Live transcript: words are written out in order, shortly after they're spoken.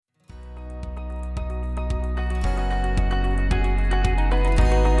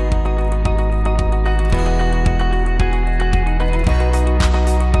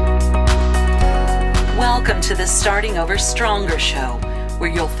Welcome to the Starting Over Stronger show,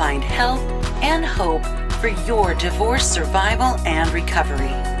 where you'll find help and hope for your divorce survival and recovery.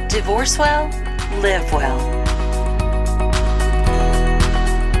 Divorce well, live well.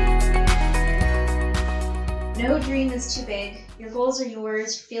 No dream is too big. Your goals are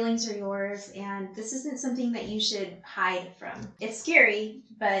yours, your feelings are yours, and this isn't something that you should hide from. It's scary,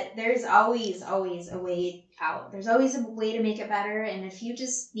 but there's always a way out. There's always a way to make it better, and if you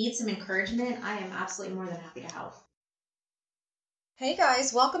just need some encouragement, I am absolutely more than happy to help. Hey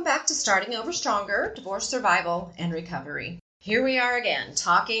guys, welcome back to Starting Over Stronger, Divorce Survival and Recovery. Here we are again,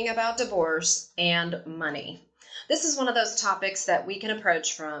 talking about divorce and money. This is one of those topics that we can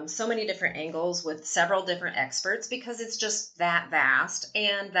approach from so many different angles with several different experts because it's just that vast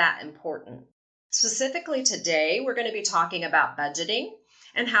and that important. Specifically today, we're going to be talking about budgeting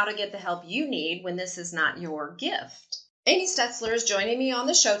and how to get the help you need when this is not your gift. Amy Stetzler is joining me on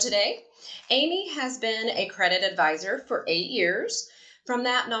the show today. Amy has been a credit advisor for 8 years. From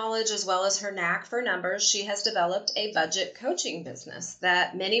that knowledge, as well as her knack for numbers, she has developed a budget coaching business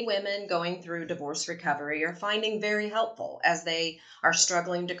that many women going through divorce recovery are finding very helpful as they are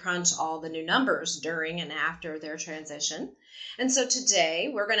struggling to crunch all the new numbers during and after their transition. And so today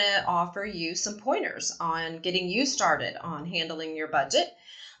we're going to offer you some pointers on getting you started on handling your budget,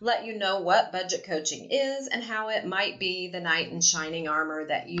 let you know what budget coaching is and how it might be the knight in shining armor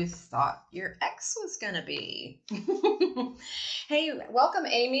that you thought your ex was going to be. Hey, welcome,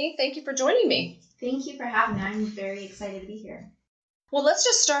 Amy. Thank you for joining me. Thank you for having me. I'm very excited to be here. Well, let's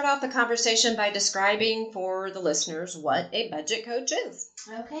just start off the conversation by describing for the listeners what a budget coach is.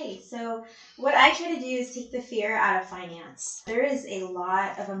 Okay, so what I try to do is take the fear out of finance. There is a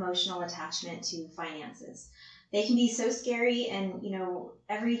lot of emotional attachment to finances. They can be so scary and,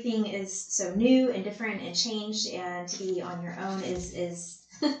 everything is so new and different and changed, and to be on your own is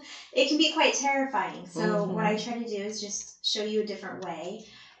it can be quite terrifying. So what I try to do is just show you a different way.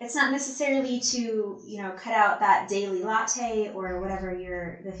 It's not necessarily to, cut out that daily latte or whatever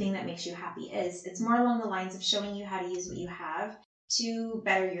the thing that makes you happy is. It's more along the lines of showing you how to use what you have to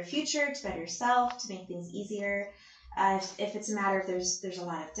better your future, to better yourself, to make things easier. If it's a matter of there's a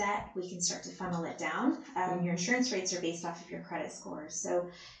lot of debt, we can start to funnel it down. Your insurance rates are based off of your credit scores. So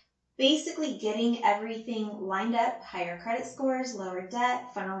basically getting everything lined up, higher credit scores, lower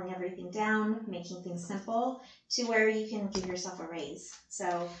debt, funneling everything down, making things simple to where you can give yourself a raise.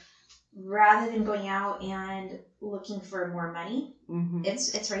 So rather than going out and looking for more money,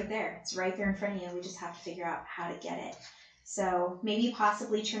 it's right there. It's right there in front of you. We just have to figure out how to get it. So maybe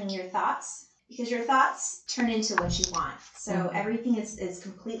possibly turning your thoughts, because your thoughts turn into what you want. So everything is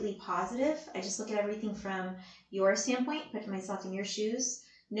completely positive. I just look at everything from your standpoint, put myself in your shoes,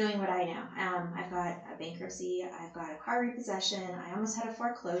 knowing what I know. I've got a bankruptcy, I've got a car repossession, I almost had a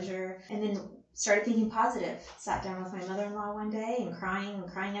foreclosure, and then started thinking positive. Sat down with my mother-in-law one day and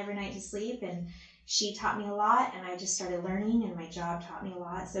crying every night to sleep, and she taught me a lot, and I just started learning, and my job taught me a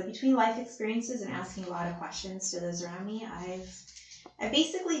lot. So between life experiences and asking a lot of questions to those around me, I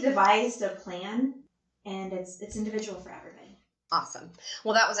basically devised a plan, and it's individual for everybody. Awesome.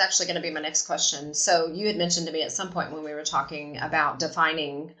 Well, that was actually going to be my next question. So you had mentioned to me at some point when we were talking about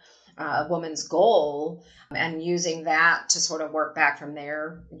defining a woman's goal and using that to sort of work back from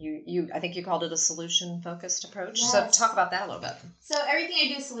there. I think you called it a solution-focused approach. Yes. So talk about that a little bit. So everything I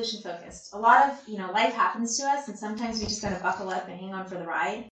do is solution-focused. A lot of, life happens to us, and sometimes we just got to buckle up and hang on for the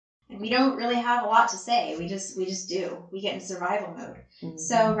ride. And we don't really have a lot to say. We just do. We get in survival mode.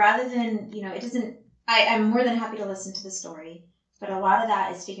 So rather than, I'm more than happy to listen to the story. But a lot of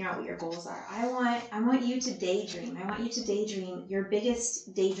that is figuring out what your goals are. I want you to daydream. I want you to daydream your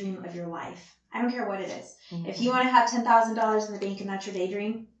biggest daydream of your life. I don't care what it is. If you want to have $10,000 in the bank and that's your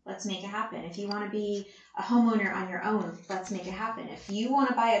daydream, let's make it happen. If you want to be a homeowner on your own, let's make it happen. If you want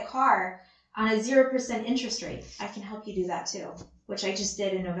to buy a car on a 0% interest rate, I can help you do that too, which I just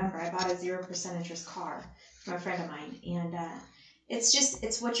did in November. I bought a 0% interest car from a friend of mine. And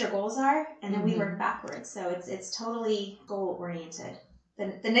it's what your goals are, and then we work backwards. So it's totally goal oriented.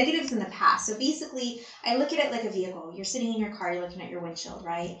 The negatives in the past. So basically, I look at it like a vehicle. You're sitting in your car, you're looking at your windshield,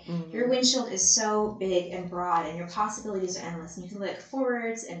 right? Your windshield is so big and broad, and your possibilities are endless. And you can look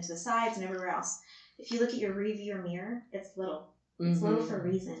forwards and to the sides and everywhere else. If you look at your rearview mirror, it's little. It's little for a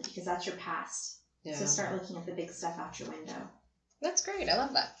reason, because that's your past. Yeah. So start looking at the big stuff out your window. That's great. I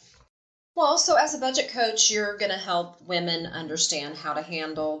love that. Well, so as a budget coach, you're going to help women understand how to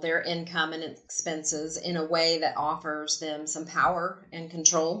handle their income and expenses in a way that offers them some power and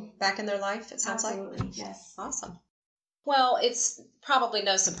control back in their life, it sounds like. Absolutely, yes. Awesome. Well, it's probably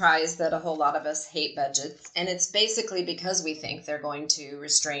no surprise that a whole lot of us hate budgets, and it's basically because we think they're going to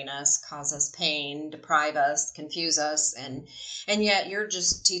restrain us, cause us pain, deprive us, confuse us, and yet you're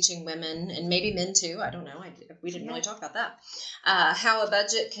just teaching women and maybe men too. I don't know. We didn't really talk about that. How a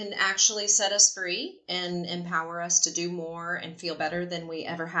budget can actually set us free and empower us to do more and feel better than we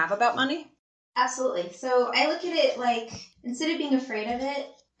ever have about money. Absolutely. So I look at it like, instead of being afraid of it,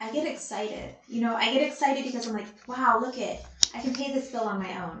 I get excited. I get excited because I'm like, wow, I can pay this bill on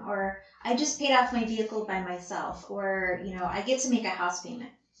my own. Or I just paid off my vehicle by myself. Or, I get to make a house payment.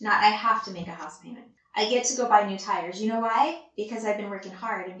 Not I have to make a house payment. I get to go buy new tires. You know why? Because I've been working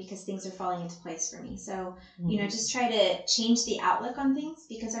hard and because things are falling into place for me. So, just try to change the outlook on things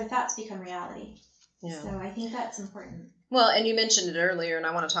because our thoughts become reality. Yeah. So I think that's important. Well, and you mentioned it earlier, and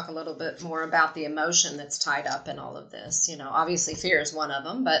I want to talk a little bit more about the emotion that's tied up in all of this. Obviously fear is one of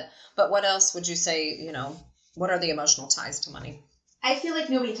them, but what else would you say, what are the emotional ties to money? I feel like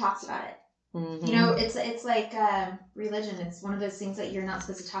nobody talks about it. Mm-hmm. It's like religion. It's one of those things that you're not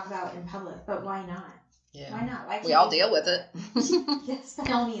supposed to talk about in public, but why not? Yeah. Why not? Why can't we all deal with it. Yes,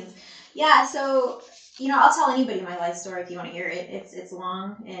 by all means. Yeah, so, I'll tell anybody my life story if you want to hear it. It's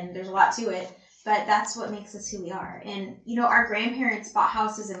long and there's a lot to it. But that's what makes us who we are. And, our grandparents bought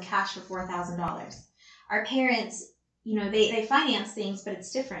houses in cash for $4,000. Our parents, they finance things, but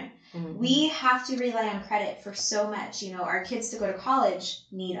it's different. Mm-hmm. We have to rely on credit for so much. Our kids to go to college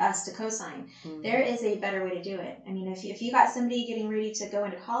need us to co-sign. Mm-hmm. There is a better way to do it. I mean, if you got somebody getting ready to go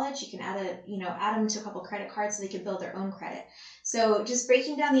into college, you can add them to a couple credit cards so they can build their own credit. So just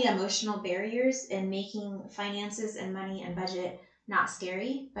breaking down the emotional barriers and making finances and money and budget not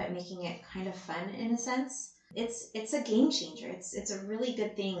scary, but making it kind of fun in a sense. It's a game changer. It's a really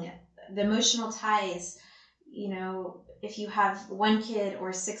good thing. The emotional ties, if you have one kid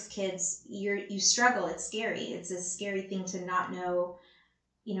or 6 kids, you struggle. It's scary. It's a scary thing to not know,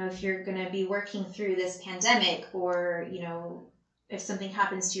 if you're going to be working through this pandemic or, if something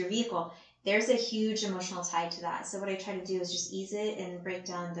happens to your vehicle. There's a huge emotional tie to that. So what I try to do is just ease it and break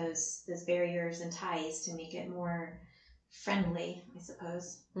down those barriers and ties to make it more friendly, I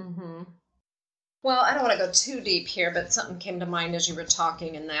suppose. Mm-hmm. Well, I don't want to go too deep here, but something came to mind as you were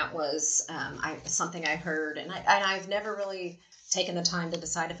talking, and that was something I heard, and I've never really taken the time to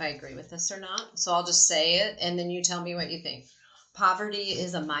decide if I agree with this or not. So I'll just say it, and then you tell me what you think. Poverty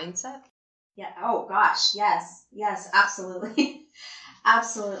is a mindset? Yeah. Oh gosh. Yes. Yes. Absolutely.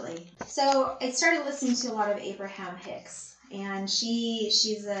 Absolutely. So I started listening to a lot of Abraham Hicks, and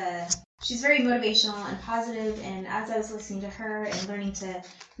she's very motivational and positive, and as I was listening to her and learning to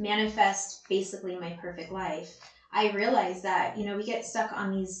manifest basically my perfect life, I realized that, we get stuck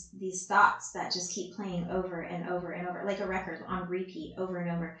on these thoughts that just keep playing over and over and over, like a record on repeat over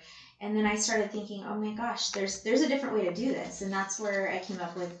and over. And then I started thinking, oh my gosh, there's a different way to do this. And that's where I came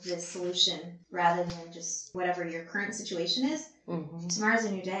up with this solution rather than just whatever your current situation is. Mm-hmm. Tomorrow's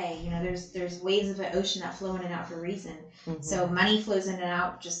a new day. There's waves of an ocean that flow in and out for a reason. Mm-hmm. So money flows in and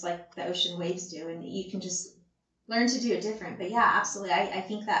out just like the ocean waves do. And you can just learn to do it different. But yeah, absolutely. I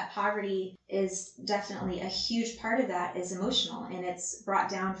think that poverty is definitely a huge part of that is emotional. And it's brought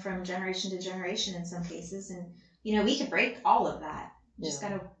down from generation to generation in some cases. And, we could break all of that. You just got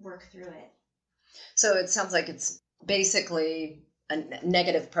to work through it. So it sounds like it's basically a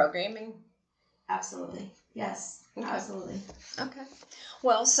negative programming? Absolutely. Yes, okay. Absolutely. Okay.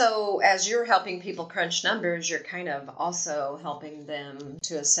 Well, so as you're helping people crunch numbers, you're kind of also helping them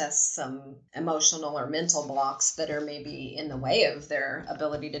to assess some emotional or mental blocks that are maybe in the way of their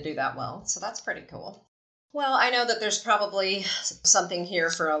ability to do that well. So that's pretty cool. Well, I know that there's probably something here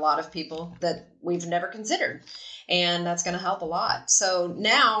for a lot of people that we've never considered, and that's going to help a lot. So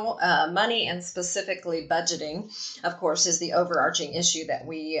now money and specifically budgeting, of course, is the overarching issue that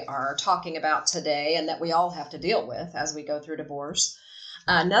we are talking about today and that we all have to deal with as we go through divorce.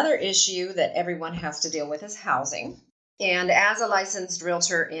 Another issue that everyone has to deal with is housing. And as a licensed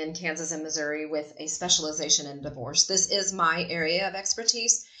realtor in Kansas and Missouri with a specialization in divorce, this is my area of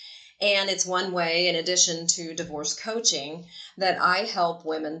expertise. And it's one way, in addition to divorce coaching, that I help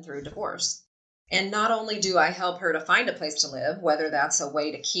women through divorce. And not only do I help her to find a place to live, whether that's a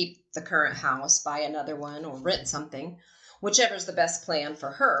way to keep the current house, buy another one, or rent something, whichever is the best plan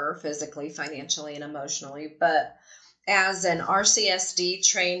for her, physically, financially, and emotionally. But as an RCSD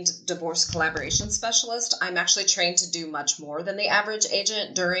trained divorce collaboration specialist, I'm actually trained to do much more than the average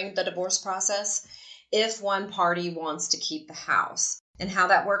agent during the divorce process if one party wants to keep the house. And how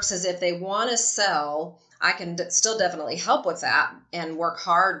that works is if they want to sell, I can still definitely help with that and work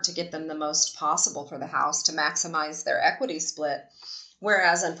hard to get them the most possible for the house to maximize their equity split.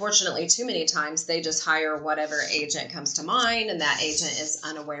 Whereas, unfortunately, too many times they just hire whatever agent comes to mind, and that agent is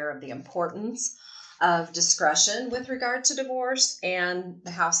unaware of the importance of discretion with regard to divorce, and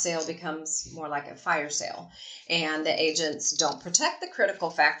the house sale becomes more like a fire sale. And the agents don't protect the critical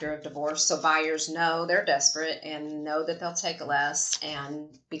factor of divorce, so buyers know they're desperate and know that they'll take less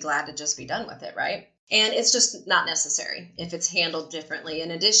and be glad to just be done with it, right? And it's just not necessary if it's handled differently.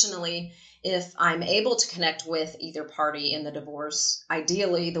 And additionally, if I'm able to connect with either party in the divorce,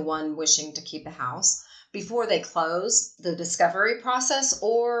 ideally the one wishing to keep the house, before they close the discovery process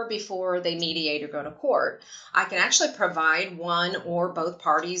or before they mediate or go to court, I can actually provide one or both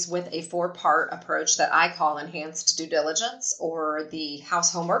parties with a 4-part approach that I call enhanced due diligence, or the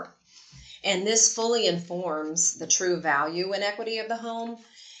house homework. And this fully informs the true value and equity of the home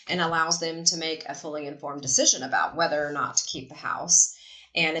and allows them to make a fully informed decision about whether or not to keep the house,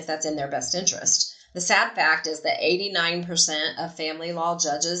 and if that's in their best interest. The sad fact is that 89% of family law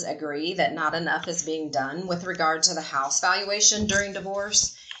judges agree that not enough is being done with regard to the house valuation during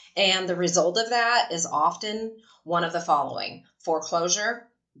divorce. And the result of that is often one of the following: foreclosure,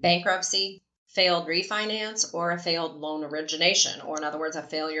 bankruptcy, failed refinance, or a failed loan origination, or in other words, a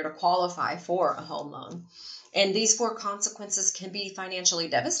failure to qualify for a home loan. And these 4 consequences can be financially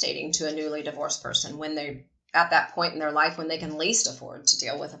devastating to a newly divorced person when they're at that point in their life when they can least afford to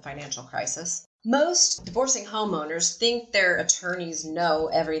deal with a financial crisis. Most divorcing homeowners think their attorneys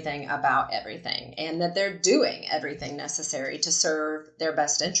know everything about everything and that they're doing everything necessary to serve their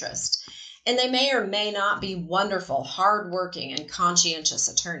best interest. And they may or may not be wonderful, hardworking, and conscientious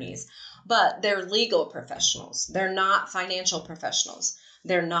attorneys, but they're legal professionals. They're not financial professionals.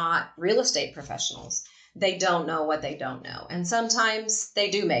 They're not real estate professionals. They don't know what they don't know. And sometimes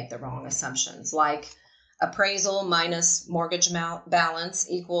they do make the wrong assumptions, like appraisal minus mortgage balance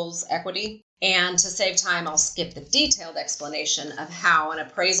equals equity. And to save time, I'll skip the detailed explanation of how an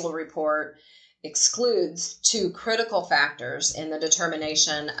appraisal report excludes 2 critical factors in the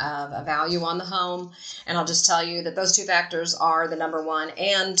determination of a value on the home. And I'll just tell you that those 2 factors are the number 1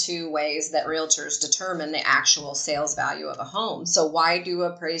 and 2 ways that realtors determine the actual sales value of a home. So why do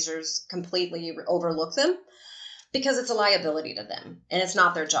appraisers completely overlook them? Because it's a liability to them and it's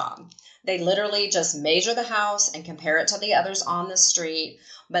not their job. They literally just measure the house and compare it to the others on the street,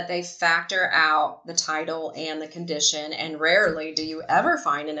 but they factor out the title and the condition, and rarely do you ever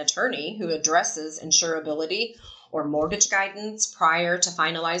find an attorney who addresses insurability or mortgage guidance prior to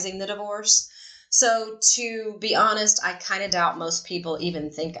finalizing the divorce. So to be honest, I kind of doubt most people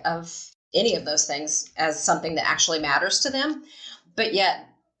even think of any of those things as something that actually matters to them, but yet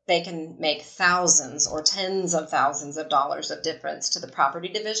they can make thousands or tens of thousands of dollars of difference to the property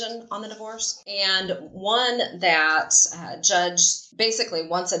division on the divorce. And one that basically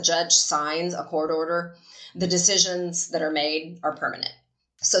once a judge signs a court order, the decisions that are made are permanent.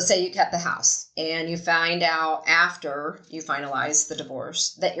 So say you kept the house and you find out after you finalize the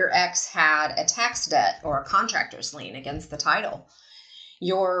divorce that your ex had a tax debt or a contractor's lien against the title.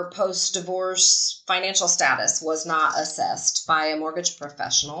 Your post-divorce financial status was not assessed by a mortgage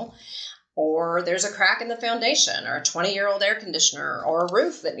professional, or there's a crack in the foundation, or a 20-year-old air conditioner, or a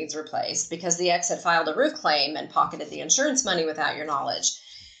roof that needs replaced because the ex had filed a roof claim and pocketed the insurance money without your knowledge.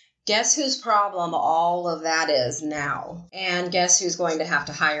 Guess whose problem all of that is now? And guess who's going to have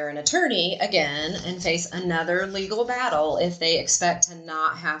to hire an attorney again and face another legal battle if they expect to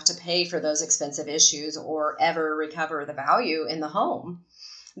not have to pay for those expensive issues or ever recover the value in the home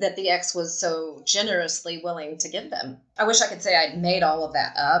that the ex was so generously willing to give them. I wish I could say I'd made all of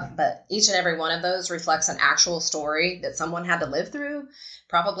that up, but each and every one of those reflects an actual story that someone had to live through,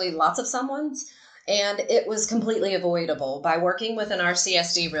 probably lots of someone's, and it was completely avoidable. By working with an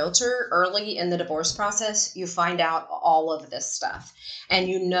RCSD realtor early in the divorce process, you find out all of this stuff, and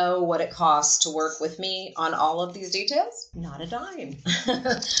you know what it costs to work with me on all of these details. Not a dime.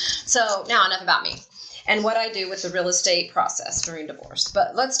 So now enough about me and what I do with the real estate process during divorce.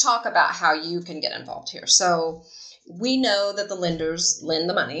 But let's talk about how you can get involved here. So we know that the lenders lend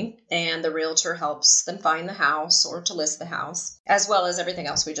the money and the realtor helps them find the house or to list the house, as well as everything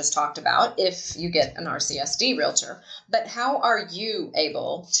else we just talked about if you get an RCSD realtor. But how are you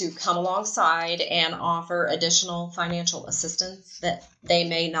able to come alongside and offer additional financial assistance that they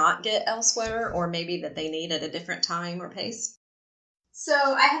may not get elsewhere, or maybe that they need at a different time or pace? So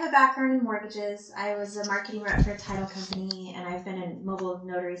I have a background in mortgages. I was a marketing rep for a title company, and I've been a mobile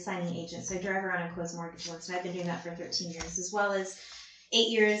notary signing agent. So I drive around and close mortgage loans, and I've been doing that for 13 years, as well as 8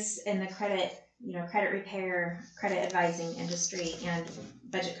 years in the credit credit repair, credit advising industry, and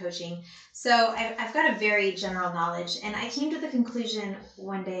budget coaching. So I've got a very general knowledge, and I came to the conclusion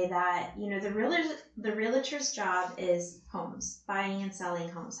one day that, the realtor's job is homes, buying and selling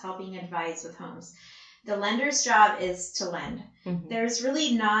homes, helping advise with homes. The lender's job is to lend. Mm-hmm. There's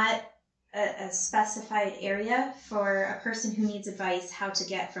really not a specified area for a person who needs advice how to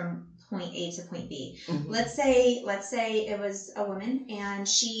get from point A to point B. Mm-hmm. Let's say it was a woman and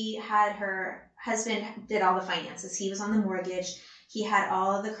she had her husband did all the finances. He was on the mortgage. He had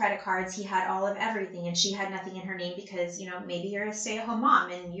all of the credit cards. He had all of everything, and she had nothing in her name because, maybe you're a stay-at-home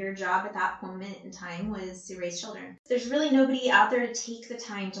mom and your job at that moment in time was to raise children. There's really nobody out there to take the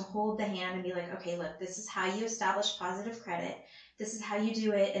time to hold the hand and be like, okay, look, this is how you establish positive credit. This is how you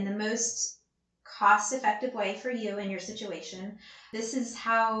do it in the most cost-effective way for you and your situation. This is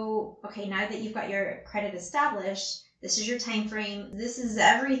how, okay, now that you've got your credit established, this is your time frame. This is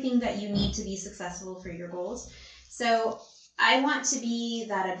everything that you need to be successful for your goals. So I want to be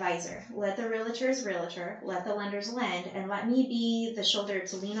that advisor. Let the realtor's realtor, let the lenders lend, and let me be the shoulder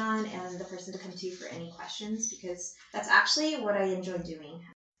to lean on and the person to come to for any questions, because that's actually what I enjoy doing.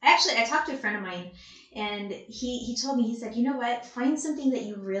 I talked to a friend of mine, and he told me, he said, you know what, find something that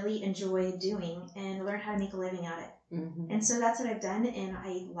you really enjoy doing and learn how to make a living at it. Mm-hmm. And so that's what I've done, and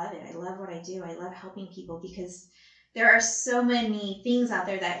I love it. I love what I do. I love helping people, because there are so many things out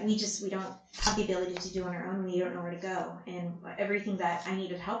there that we don't have the ability to do on our own. We don't know where to go. And everything that I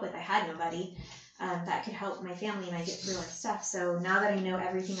needed help with, I had nobody that could help my family and I get through our stuff. So now that I know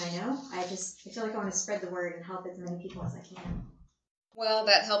everything I know, I feel like I want to spread the word and help as many people as I can. Well,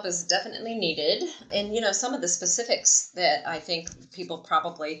 that help is definitely needed. And, some of the specifics that I think people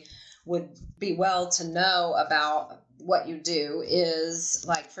probably would be well to know about what you do is,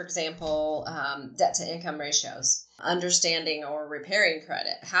 like, for example, debt to income ratios, understanding or repairing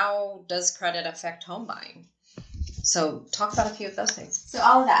credit. How does credit affect home buying? So talk about a few of those things. So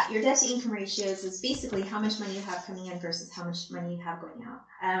all of that, your debt to income ratios is basically how much money you have coming in versus how much money you have going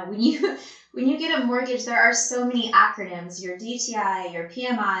out. When you get a mortgage, there are so many acronyms, your DTI, your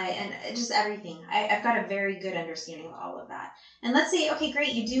PMI, and just everything. I've got a very good understanding of all of that. And let's say, okay,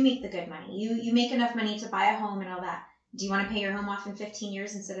 great, you do make the good money. You make enough money to buy a home and all that. Do you want to pay your home off in 15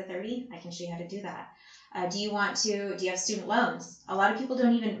 years instead of 30? I can show you how to do that. Do you have student loans? A lot of people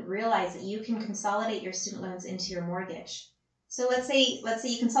don't even realize that you can consolidate your student loans into your mortgage. So let's say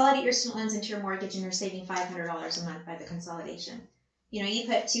you consolidate your student loans into your mortgage and you're saving $500 a month by the consolidation. You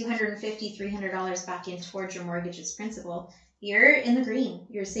put $250, $300 back in towards your mortgage's principal. You're in the green.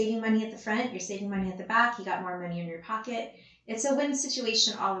 You're saving money at the front. You're saving money at the back. You got more money in your pocket. It's a win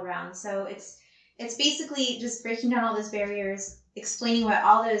situation all around. So it's basically just breaking down all those barriers, explaining what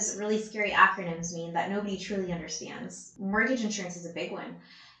all those really scary acronyms mean that nobody truly understands. Mortgage insurance is a big one.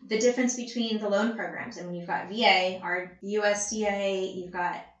 The difference between the loan programs. I mean, you've got VA, our USDA, you've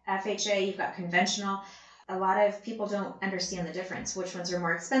got FHA, you've got conventional. A lot of people don't understand the difference. Which ones are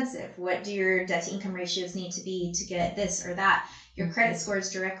more expensive? What do your debt to income ratios need to be to get this or that? Your credit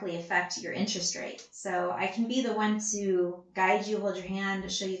scores directly affect your interest rate. So I can be the one to guide you, hold your hand,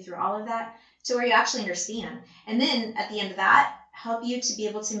 show you through all of that to where you actually understand. And then at the end of that, help you to be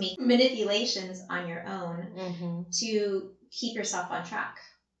able to make manipulations on your own to keep yourself on track.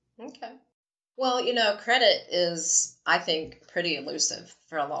 Okay. Well, credit is, I think, pretty elusive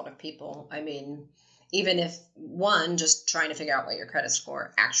for a lot of people. I mean, even if just trying to figure out what your credit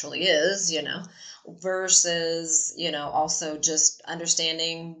score actually is, versus, also just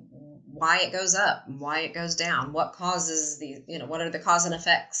understanding why it goes up, why it goes down, what causes what are the cause and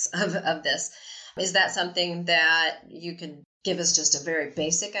effects of this? Is that something that you can give us just a very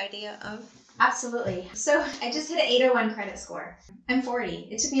basic idea of? Absolutely. So I just hit an 801 credit score. I'm 40.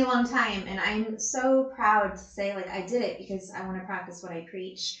 It took me a long time, and I'm so proud to say, I did it because I want to practice what I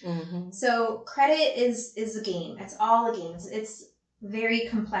preach. Mm-hmm. So credit is a game. It's all a game. It's a very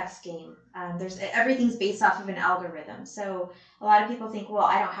complex game. Everything's based off of an algorithm. So a lot of people think, well,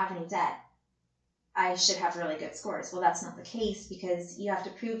 I don't have any debt. I should have really good scores. Well, that's not the case, because you have to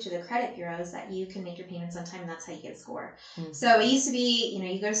prove to the credit bureaus that you can make your payments on time, and that's how you get a score. Mm-hmm. So it used to be,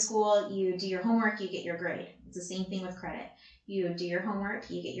 you go to school, you do your homework, you get your grade. It's the same thing with credit. You do your homework,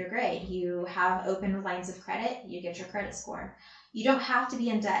 you get your grade. You have open lines of credit, you get your credit score. You don't have to be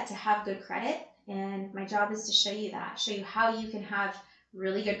in debt to have good credit, and my job is to show you how you can have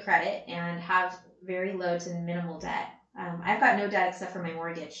really good credit and have very low to minimal debt. I've got no debt except for my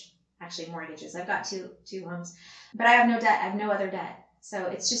mortgage. Actually, mortgages. I've got two homes, but I have no debt. I have no other debt. So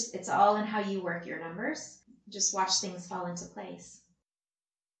it's all in how you work your numbers. Just watch things fall into place.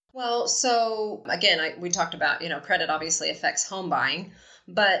 Well, so again, we talked about, credit obviously affects home buying,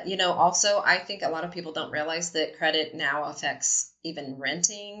 But, also I think a lot of people don't realize that credit now affects even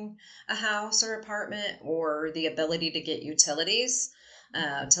renting a house or apartment or the ability to get utilities,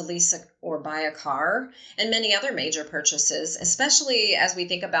 to lease or buy a car, and many other major purchases, especially as we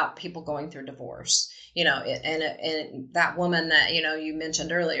think about people going through divorce. And that woman that, you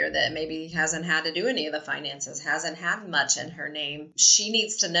mentioned earlier that maybe hasn't had to do any of the finances, hasn't had much in her name. She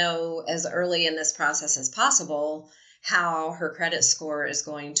needs to know as early in this process as possible how her credit score is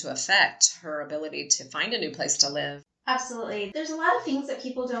going to affect her ability to find a new place to live. Absolutely. There's a lot of things that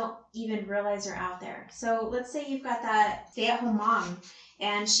people don't even realize are out there. So let's say you've got that stay-at-home mom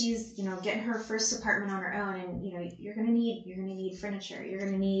and she's, getting her first apartment on her own, and you're going to need furniture, you're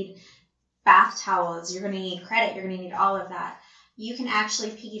going to need bath towels, you're going to need credit, you're going to need all of that. You can actually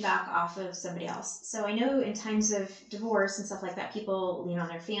piggyback off of somebody else. So I know in times of divorce and stuff like that, people lean on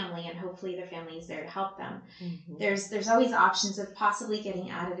their family, and hopefully their family is there to help them. Mm-hmm. There's always options of possibly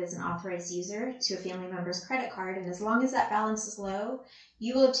getting added as an authorized user to a family member's credit card. And as long as that balance is low,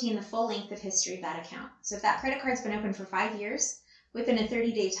 you will obtain the full length of history of that account. So if that credit card's been open for 5 years, within a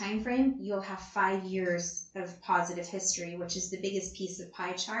 30-day time frame, you'll have 5 years of positive history, which is the biggest piece of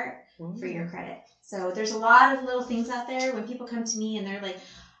pie chart for your credit. So there's a lot of little things out there. When people come to me and they're like,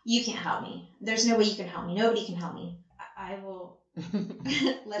 you can't help me. There's no way you can help me. Nobody can help me. I will.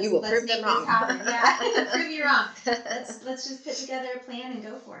 You will prove them wrong. Yeah, prove you wrong. Let's just put together a plan and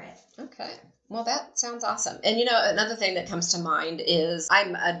go for it. Okay. Well, that sounds awesome. And another thing that comes to mind is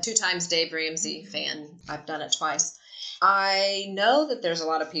I'm a 2 times Dave Ramsey fan. I've done it twice. I know that there's a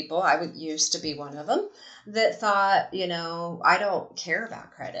lot of people, I used to be one of them, that thought, I don't care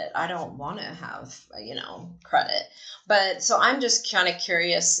about credit. I don't want to have, credit. But so I'm just kind of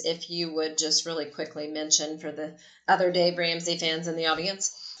curious if you would just really quickly mention for the other Dave Ramsey fans in the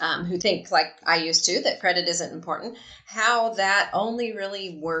audience who think like I used to, that credit isn't important, how that only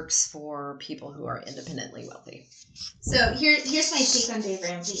really works for people who are independently wealthy. So here's my take on Dave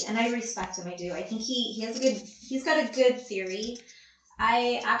Ramsey, and I respect him. I do. I think he's got a good theory.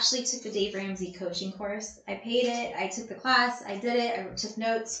 I actually took the Dave Ramsey coaching course. I paid it. I took the class. I did it. I took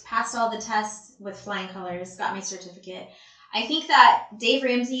notes, passed all the tests with flying colors, got my certificate. I think that Dave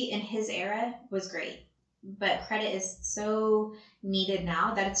Ramsey in his era was great, but credit is so needed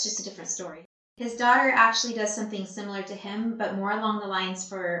now that it's just a different story. His daughter actually does something similar to him, but more along the lines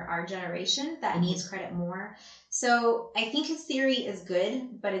for our generation that needs credit more. So I think his theory is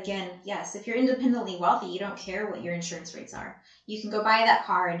good, but again, yes, if you're independently wealthy, you don't care what your insurance rates are. You can go buy that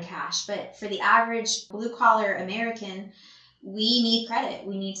car in cash, but for the average blue-collar American, we need credit.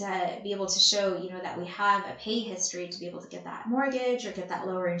 We need to be able to show, that we have a pay history to be able to get that mortgage or get that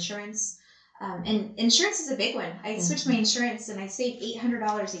lower insurance. And insurance is a big one. I switched my insurance and I saved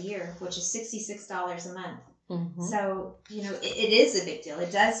 $800 a year, which is $66 a month. Mm-hmm. So, it is a big deal.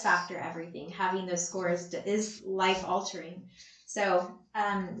 It does factor everything. Having those scores is life altering. So,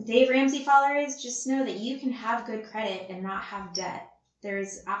 Dave Ramsey followers, just know that you can have good credit and not have debt.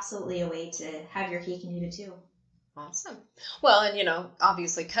 There's absolutely a way to have your cake and eat it too. Awesome. Well, and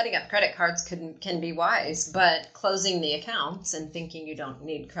obviously cutting up credit cards can be wise, but closing the accounts and thinking you don't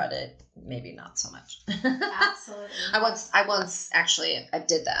need credit, maybe not so much. Absolutely. I once actually I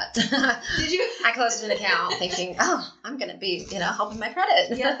did that. Did you? I closed an account thinking, I'm going to be, helping my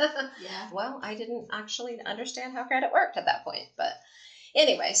credit. Yeah. Well, I didn't actually understand how credit worked at that point, but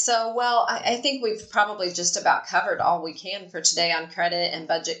anyway, so, well, I think we've probably just about covered all we can for today on credit and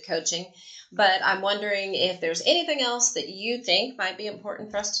budget coaching. But I'm wondering if there's anything else that you think might be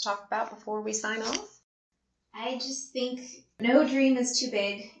important for us to talk about before we sign off? I just think no dream is too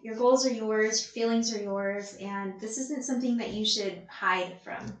big. Your goals are yours, your feelings are yours, and this isn't something that you should hide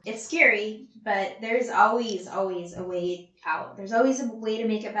from. It's scary, but there's always a way out. There's always a way to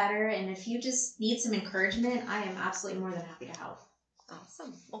make it better, and if you just need some encouragement, I am absolutely more than happy to help.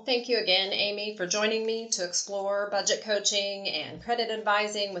 Awesome. Well, thank you again, Amy, for joining me to explore budget coaching and credit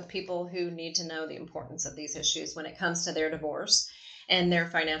advising with people who need to know the importance of these issues when it comes to their divorce and their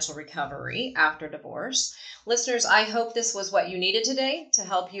financial recovery after divorce. Listeners, I hope this was what you needed today to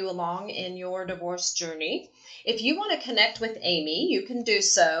help you along in your divorce journey. If you want to connect with Amy, you can do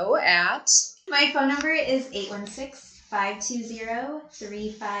so at... My phone number is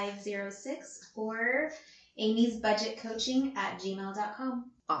 816-520-3506 or amysbudgetcoaching@gmail.com.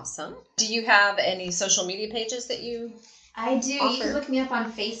 Awesome. Do you have any social media pages that you I do. offer? You can look me up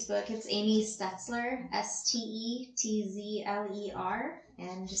on Facebook. It's Amy Stetzler, Stetzler,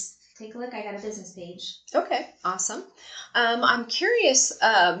 and just take a look. I got a business page. Okay, awesome. I'm curious,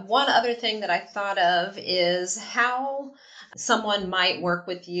 one other thing that I thought of is how someone might work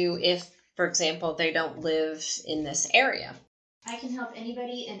with you if, for example, they don't live in this area. I can help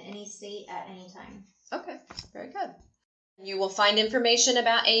anybody in any state at any time. Okay, very good. You will find information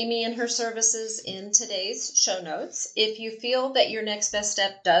about Amy and her services in today's show notes. If you feel that your next best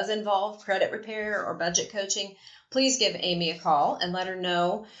step does involve credit repair or budget coaching, please give Amy a call and let her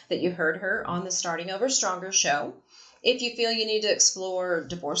know that you heard her on the Starting Over Stronger show. If you feel you need to explore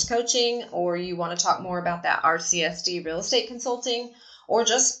divorce coaching, or you want to talk more about that RCSD real estate consulting, or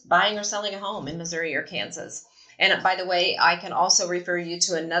just buying or selling a home in Missouri or Kansas. And by the way, I can also refer you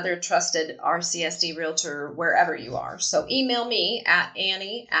to another trusted RCSD realtor wherever you are. So email me at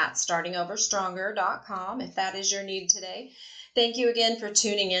Annie@startingoverstronger.com if that is your need today. Thank you again for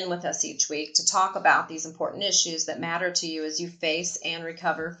tuning in with us each week to talk about these important issues that matter to you as you face and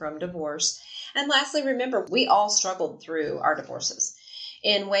recover from divorce. And lastly, remember, we all struggled through our divorces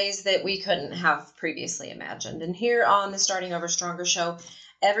in ways that we couldn't have previously imagined. And here on the Starting Over Stronger show,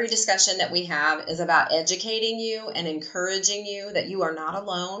 every discussion that we have is about educating you and encouraging you that you are not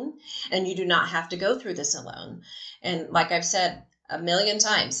alone and you do not have to go through this alone. And like I've said a million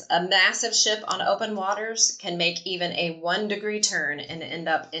times, a massive ship on open waters can make even a 1-degree turn and end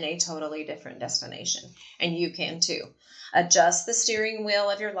up in a totally different destination. And you can too. Adjust the steering wheel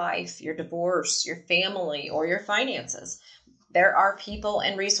of your life, your divorce, your family, or your finances. There are people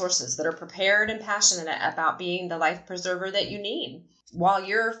and resources that are prepared and passionate about being the life preserver that you need. While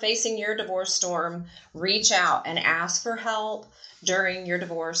you're facing your divorce storm, reach out and ask for help during your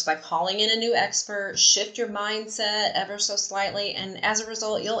divorce by calling in a new expert. Shift your mindset ever so slightly, and as a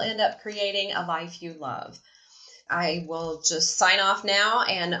result, you'll end up creating a life you love. I will just sign off now.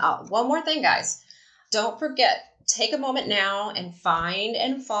 And one more thing, guys. Don't forget, take a moment now and find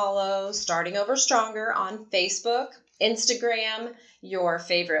and follow Starting Over Stronger on Facebook, Instagram, your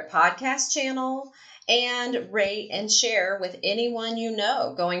favorite podcast channel, and rate and share with anyone you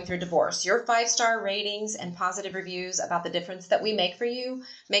know going through divorce. Your 5-star ratings and positive reviews about the difference that we make for you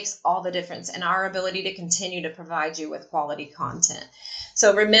makes all the difference in our ability to continue to provide you with quality content.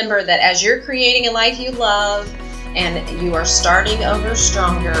 So remember that as you're creating a life you love and you are starting over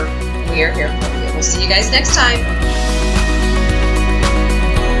stronger, we are here for you. We'll see you guys next time.